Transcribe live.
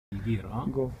gear, huh?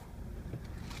 Go.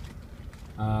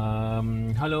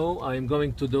 Hello, I'm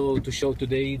going to show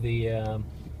today the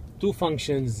two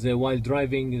functions while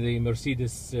driving the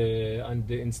Mercedes and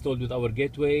installed with our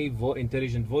gateway,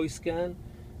 intelligent voice scan,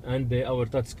 and our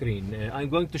touch screen. I'm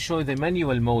going to show the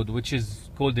manual mode, which is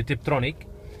called the Tiptronic,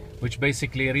 which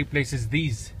basically replaces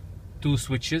these two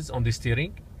switches on the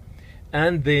steering,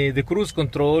 and the cruise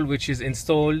control, which is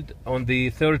installed on the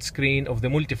third screen of the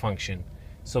multifunction.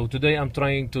 So today I'm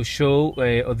trying to show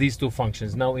these two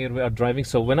functions. Now here we are driving,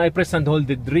 so when I press and hold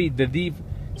the D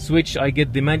switch, I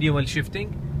get the manual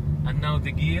shifting, and now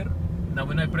the gear. Now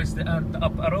when I press the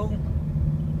up arrow,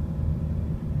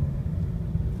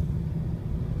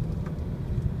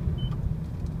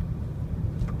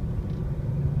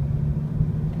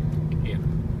 here,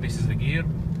 this is the gear.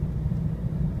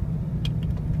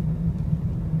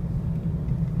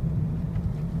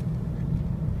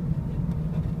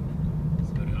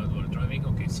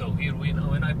 Okay, so here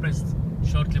when I press,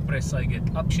 shortly press, I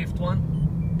get up shift one,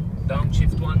 down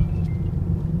shift one,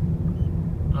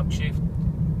 up shift,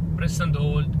 press and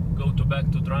hold, go to back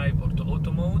to drive or to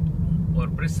auto mode, or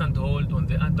press and hold on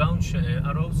the down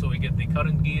arrow, so we get the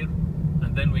current gear,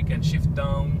 and then we can shift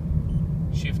down,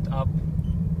 shift up,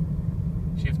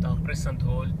 press and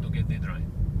hold to get the drive.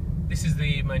 This is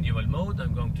the manual mode.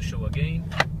 I'm going to show again.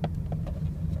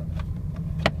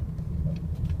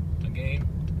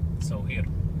 So here,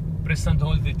 press and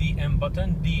hold the DM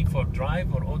button, D for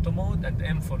drive or auto mode, and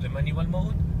M for the manual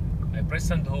mode. I press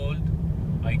and hold,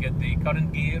 I get the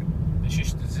current gear, the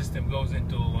system goes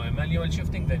into manual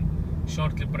shifting, then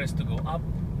shortly press to go up,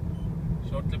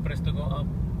 shortly press to go up,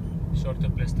 shortly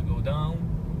press to go down,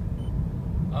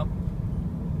 up,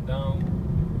 down,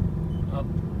 up,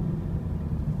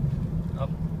 up.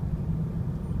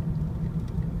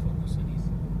 Focus on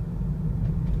easy.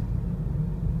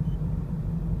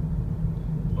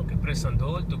 Okay, press and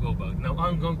hold to go back. Now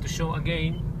I'm going to show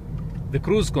again the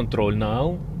cruise control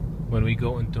now. When we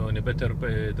go into a better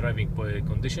driving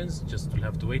conditions, just will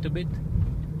have to wait a bit.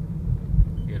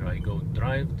 Here I go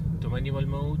drive to manual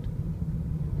mode,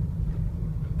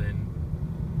 and then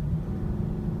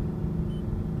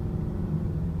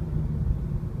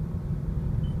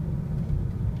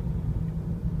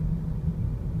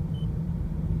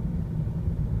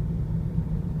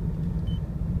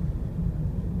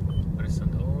press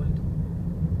and hold.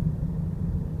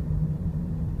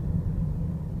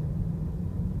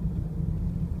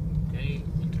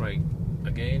 Try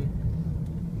again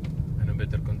and in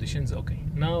better conditions. Okay,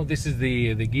 now this is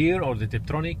the gear or the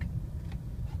Tiptronic.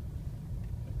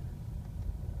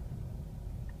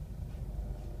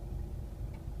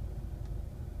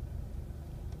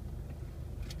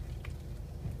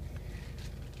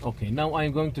 Okay, now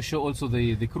I'm going to show also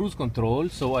the cruise control.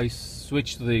 So I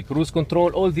switch to the cruise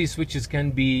control. All these switches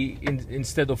can be,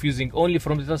 instead of using only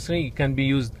from the touchscreen, it can be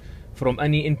used from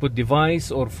any input device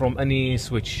or from any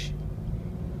switch.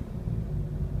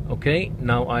 Okay,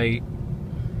 now I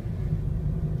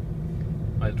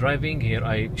driving here,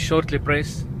 I shortly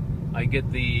press, I get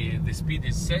the speed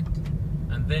is set,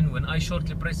 and then when I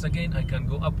shortly press again, I can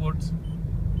go upwards.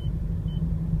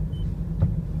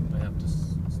 I have to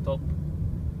stop.